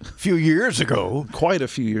know. A few years ago. Quite a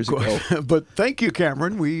few years ago. But thank you,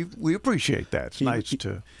 Cameron. We appreciate that. It's nice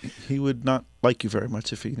to... He would not like you very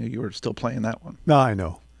much if he knew you were still playing that one. No, I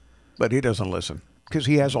know. But he doesn't listen. Because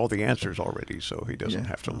he has all the answers already, so he doesn't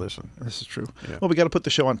have to listen. This is true. Yeah. Well, we got to put the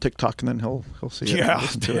show on TikTok, and then he'll see it. Yeah,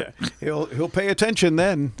 he'll pay attention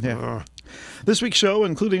then. Yeah. This week's show,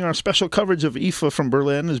 including our special coverage of IFA from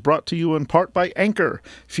Berlin, is brought to you in part by Anchor,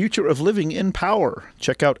 Future of Living in Power.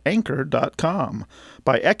 Check out Anchor.com.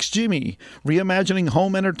 By XGIMI, reimagining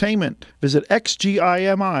home entertainment. Visit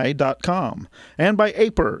xgimi.com. And by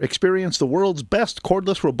Aper, experience the world's best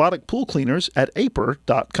cordless robotic pool cleaners at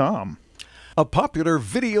aper.com. A popular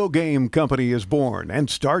video game company is born and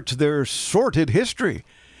starts their sordid history.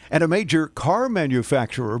 And a major car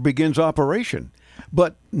manufacturer begins operation,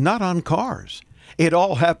 but not on cars. It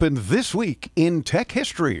all happened this week in Tech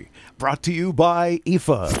History, brought to you by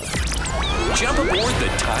IFA. Jump aboard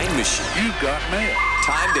the time machine. You've got mail.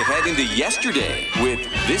 Time to head into yesterday with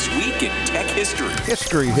This Week in Tech History.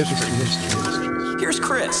 History. Here's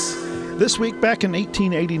Chris. This week, back in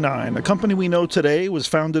 1889, a company we know today was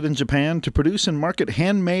founded in Japan to produce and market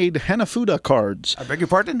handmade Hanafuda cards. I beg your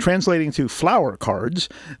pardon? Translating to flower cards.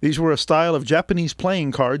 These were a style of Japanese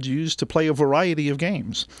playing cards used to play a variety of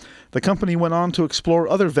games. The company went on to explore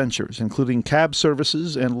other ventures, including cab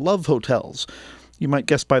services and love hotels. You might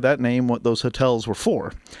guess by that name what those hotels were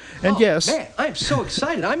for. And yes... Man, I'm so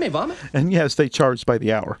excited. I may vomit. And yes, they charged by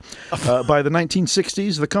the hour. By the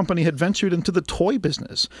 1960s, the company had ventured into the toy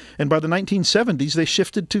business. And by the 1970s, they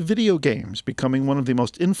shifted to video games, becoming one of the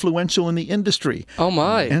most influential in the industry. Oh,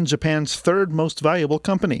 my. And Japan's third most valuable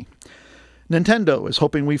company. Nintendo is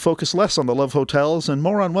hoping we focus less on the love hotels and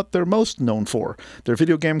more on what they're most known for, their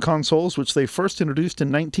video game consoles, which they first introduced in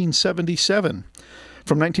 1977.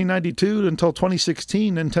 From 1992 until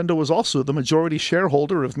 2016, Nintendo was also the majority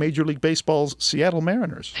shareholder of Major League Baseball's Seattle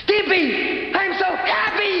Mariners. Skippy, I'm so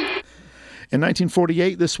happy! In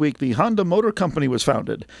 1948, this week, the Honda Motor Company was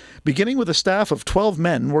founded. Beginning with a staff of 12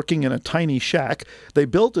 men working in a tiny shack, they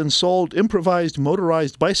built and sold improvised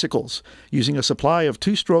motorized bicycles using a supply of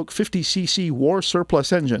two-stroke 50cc war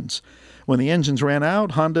surplus engines. When the engines ran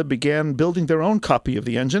out, Honda began building their own copy of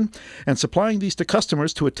the engine and supplying these to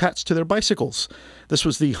customers to attach to their bicycles. This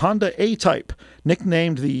was the Honda A-Type,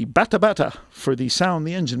 nicknamed the Bata Bata for the sound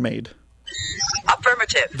the engine made.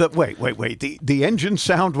 Affirmative. Wait. The engine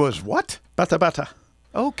sound was what? Bata Bata.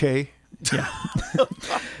 Okay. Yeah.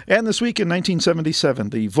 And this week in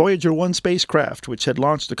 1977, the Voyager 1 spacecraft, which had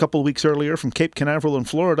launched a couple weeks earlier from Cape Canaveral in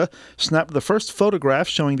Florida, snapped the first photograph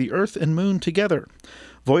showing the Earth and Moon together.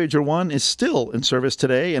 Voyager 1 is still in service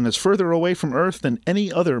today and is further away from Earth than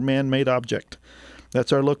any other man-made object.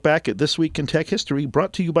 That's our look back at This Week in Tech History,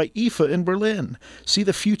 brought to you by IFA in Berlin. See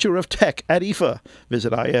the future of tech at IFA.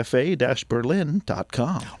 Visit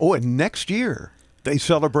ifa-berlin.com. Oh, and next year, they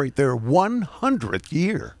celebrate their 100th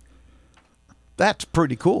year. That's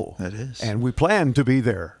pretty cool. That is. And we plan to be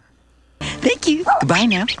there. Thank you. Goodbye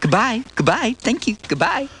now. Goodbye. Goodbye. Thank you.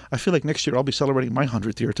 Goodbye. I feel like next year I'll be celebrating my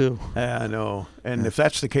 100th year, too. I know. And if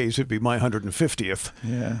that's the case, it'd be my 150th.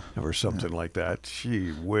 Yeah. Or something like that.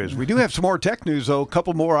 Gee whiz. We do have some more tech news, though. A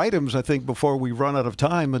couple more items, I think, before we run out of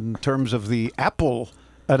time in terms of the Apple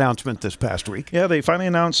announcement this past week. Yeah, they finally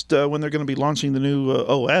announced when they're going to be launching the new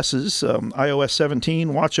OSs, iOS 17,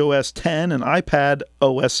 watchOS 10, and iPad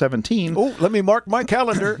OS 17. Oh, let me mark my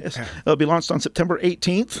calendar. Yes. It'll be launched on September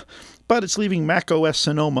 18th, but it's leaving macOS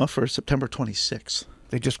Sonoma for September 26th.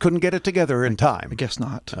 They just couldn't get it together in time. I guess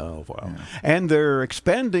not. Oh, wow. Yeah. And they're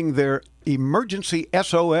expanding their emergency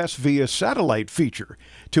SOS via satellite feature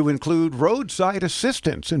to include roadside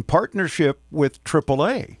assistance in partnership with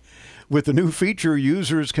AAA. With the new feature,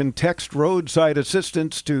 users can text roadside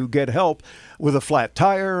assistance to get help with a flat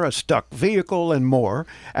tire, a stuck vehicle, and more.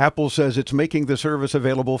 Apple says it's making the service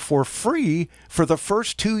available for free for the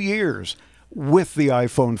first 2 years with the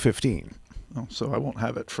iPhone 15. Oh, so I won't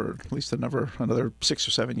have it for at least another 6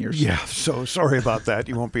 or 7 years. Yeah, so sorry about that.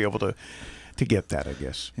 You won't be able to get that, I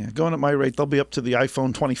guess. Yeah, going at my rate, they'll be up to the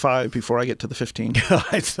iPhone 25 before I get to the 15.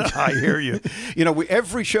 I hear you. You know,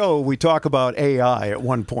 every show we talk about AI at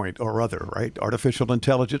one point or other, right? Artificial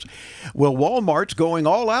intelligence. Well, Walmart's going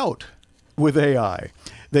all out with AI.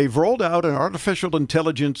 They've rolled out an artificial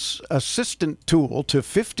intelligence assistant tool to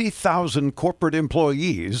 50,000 corporate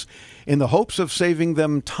employees in the hopes of saving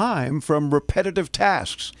them time from repetitive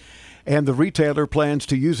tasks. And the retailer plans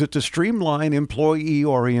to use it to streamline employee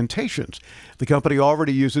orientations. The company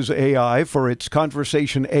already uses AI for its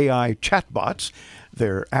conversation AI chatbots,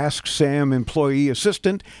 their Ask Sam employee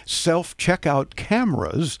assistant, self-checkout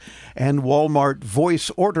cameras, and Walmart voice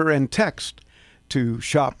order and text to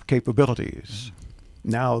shop capabilities.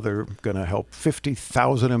 Now they're going to help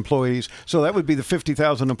 50,000 employees. So that would be the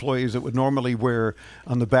 50,000 employees that would normally wear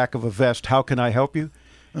on the back of a vest, "How can I help you?"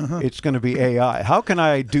 It's going to be AI. "How can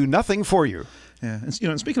I do nothing for you?" Yeah, and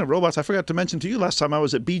speaking of robots, I forgot to mention to you last time I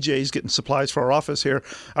was at BJ's getting supplies for our office here.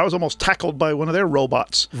 I was almost tackled by one of their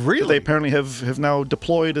robots. Really? They apparently have now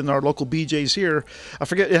deployed in our local BJ's here. I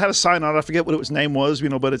forget, it had a sign on it. I forget what its name was,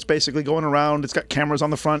 but it's basically going around. It's got cameras on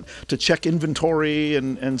the front to check inventory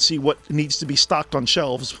and see what needs to be stocked on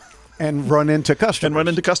shelves. And run into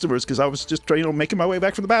customers. Because I was just making my way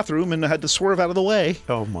back from the bathroom and I had to swerve out of the way.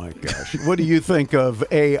 Oh my gosh. What do you think of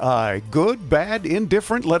AI? Good, bad,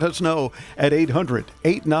 indifferent? Let us know at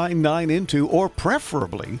 800-899-INTO, or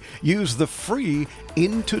preferably use the free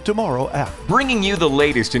Into Tomorrow app. Bringing you the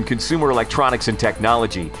latest in consumer electronics and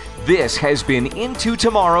technology, this has been Into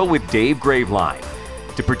Tomorrow with Dave Graveline.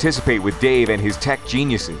 To participate with Dave and his tech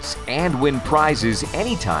geniuses and win prizes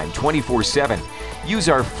anytime 24/7, use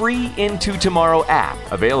our free Into Tomorrow app,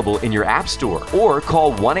 available in your app store, or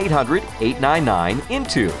call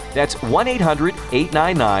 1-800-899-INTO. That's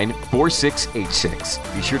 1-800-899-4686.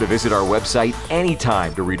 Be sure to visit our website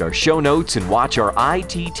anytime to read our show notes and watch our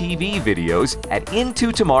ITTV videos at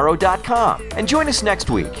intotomorrow.com. And join us next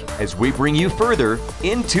week as we bring you further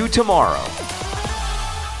Into Tomorrow.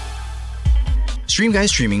 StreamGuys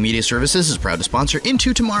Streaming Media Services is proud to sponsor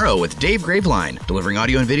Into Tomorrow with Dave Graveline. Delivering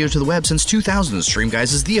audio and video to the web since 2000,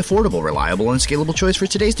 StreamGuys is the affordable, reliable, and scalable choice for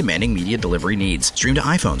today's demanding media delivery needs. Stream to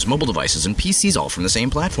iPhones, mobile devices, and PCs, all from the same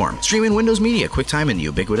platform. Stream in Windows Media, QuickTime, and the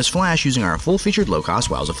ubiquitous Flash using our full-featured low-cost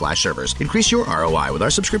Wowza Flash servers. Increase your ROI with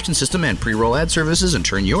our subscription system and pre-roll ad services and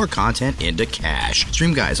turn your content into cash.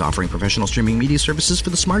 StreamGuys, offering professional streaming media services for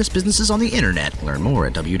the smartest businesses on the internet. Learn more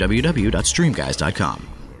at www.streamguys.com.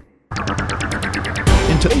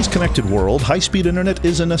 In today's connected world, high-speed internet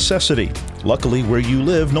is a necessity. Luckily, where you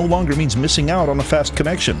live no longer means missing out on a fast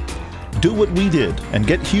connection. Do what we did and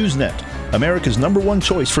get HughesNet, America's #1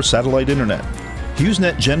 choice for satellite internet.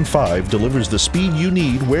 HughesNet Gen 5 delivers the speed you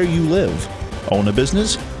need where you live. Own a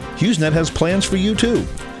business? HughesNet has plans for you too.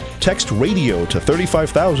 Text RADIO to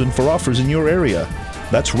 35,000 for offers in your area.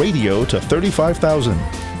 That's RADIO to 35,000.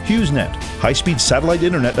 HughesNet, high-speed satellite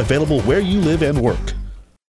internet available where you live and work.